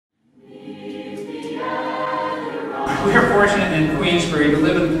fortunate in Queensbury to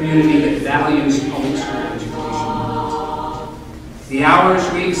live in a community that values public school education. The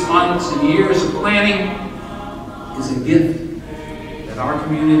hours, weeks, months, and years of planning is a gift that our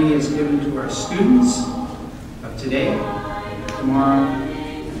community has given to our students of today, tomorrow,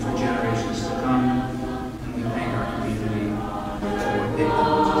 and for generations to come. And we thank our community for what they've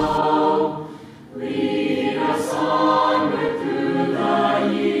done. Lead us onward through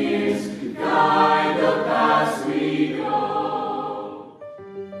the years, guide the paths we go.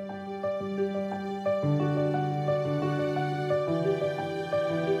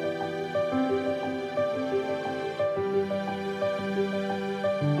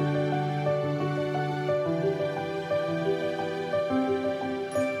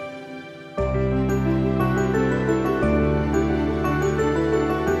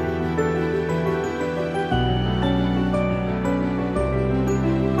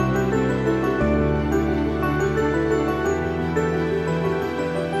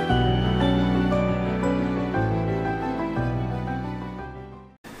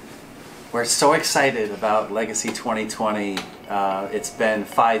 We're so excited about Legacy 2020. It's been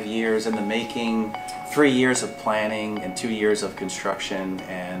 5 years in the making, 3 years of planning and 2 years of construction,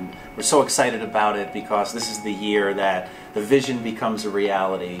 and we're so excited about it because this is the year that the vision becomes a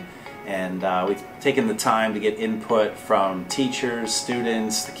reality. And we've taken the time to get input from teachers,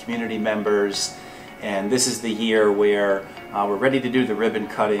 students, the community members, and this is the year where we're ready to do the ribbon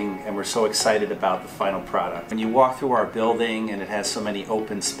cutting, and we're so excited about the final product. When you walk through our building and it has so many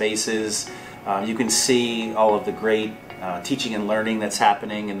open spaces, you can see all of the great teaching and learning that's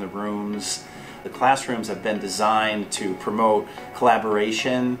happening in the rooms. The classrooms have been designed to promote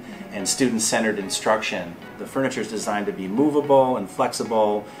collaboration and student-centered instruction. The furniture is designed to be movable and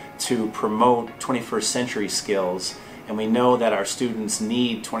flexible to promote 21st century skills. And we know that our students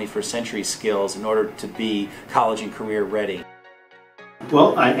need 21st century skills in order to be college and career ready.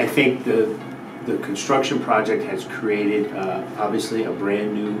 Well, I think the construction project has created obviously a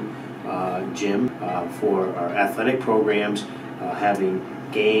brand new gym for our athletic programs, having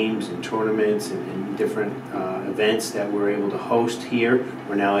games and tournaments and different events that we're able to host here.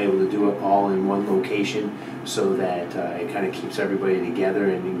 We're now able to do it all in one location so that it kind of keeps everybody together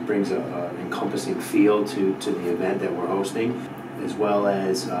and brings an encompassing feel to the event that we're hosting, as well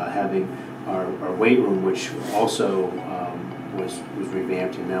as having our weight room, which also was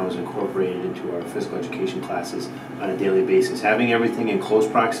revamped and now is incorporated into our physical education classes on a daily basis. Having everything in close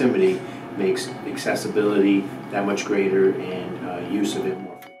proximity makes accessibility that much greater and use of it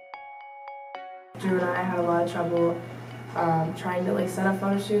more. Drew and I had a lot of trouble trying to set up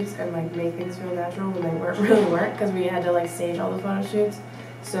photo shoots and make things feel natural when they weren't because we had to stage all the photo shoots.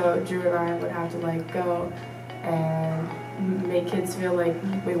 So Drew and I would have to go and make kids feel like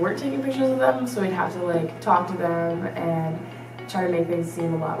we weren't taking pictures of them, so we'd have to talk to them and try to make things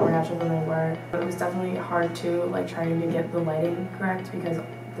seem a lot more natural than they were. But it was definitely hard too, trying to get the lighting correct because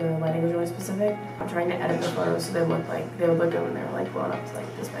the lighting was really specific. I'm trying to edit the photos so they would look good when they were blown up to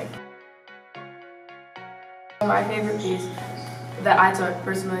this big. My favorite piece that I took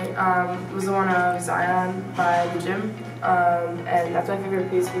personally was the one of Zion by the gym, and that's my favorite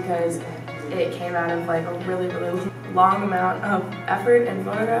piece because it came out of a really long amount of effort and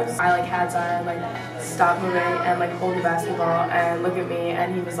photographs. I had Zion stop moving and hold the basketball and look at me,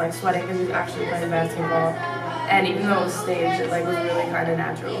 and he was sweating because he was actually playing basketball. And even though it was staged, it was really kind of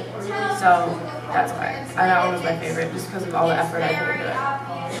natural. So that's why. And that one was my favorite, just because of all the effort I put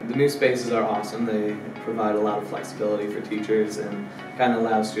into it. The new spaces are awesome. They provide a lot of flexibility for teachers and kind of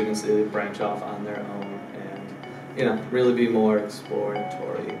allow students to branch off on their own and, really be more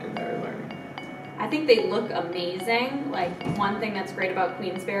exploratory in their learning. I think they look amazing. One thing that's great about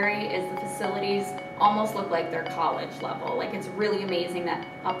Queensbury is the facilities almost look like they're college level. It's really amazing that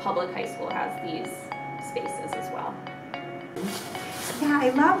a public high school has these spaces as well. Yeah, I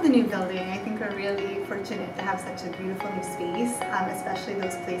love the new building. I think we're really fortunate to have such a beautiful new space, especially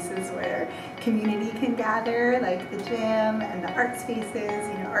those places where community can gather, like the gym and the art spaces.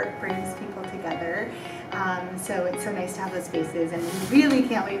 Art brings people together. So it's so nice to have those spaces, and we really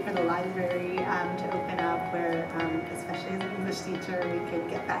can't wait for the library to open up where, especially as an English teacher, we could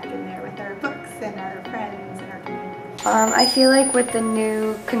get back in there with our books and our friends and our community. I feel with the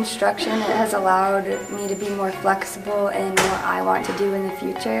new construction, it has allowed me to be more flexible in what I want to do in the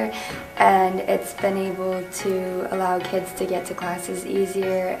future, and it's been able to allow kids to get to classes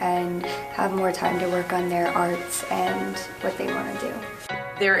easier and have more time to work on their arts and what they want to do.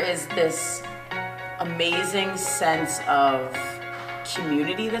 There is this amazing sense of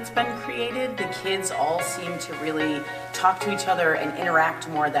community that's been created. The kids all seem to really talk to each other and interact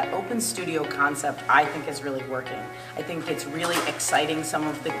more. That open studio concept, I think, is really working. I think it's really exciting some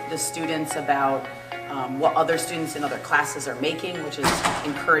of the students about what other students in other classes are making, which is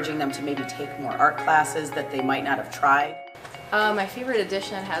encouraging them to maybe take more art classes that they might not have tried. My favorite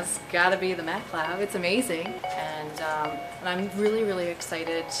addition has got to be the Math Lab. It's amazing, and I'm really, really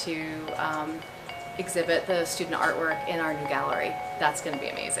excited to exhibit the student artwork in our new gallery. That's going to be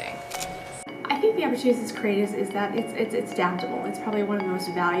amazing. I think the opportunity this creates is that it's adaptable. It's probably one of the most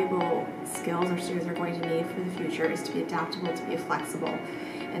valuable skills our students are going to need for the future, is to be adaptable, to be flexible.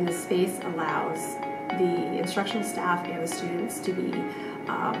 And the space allows the instructional staff and the students to be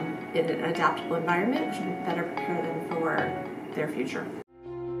in an adaptable environment, which will better prepare them for their future.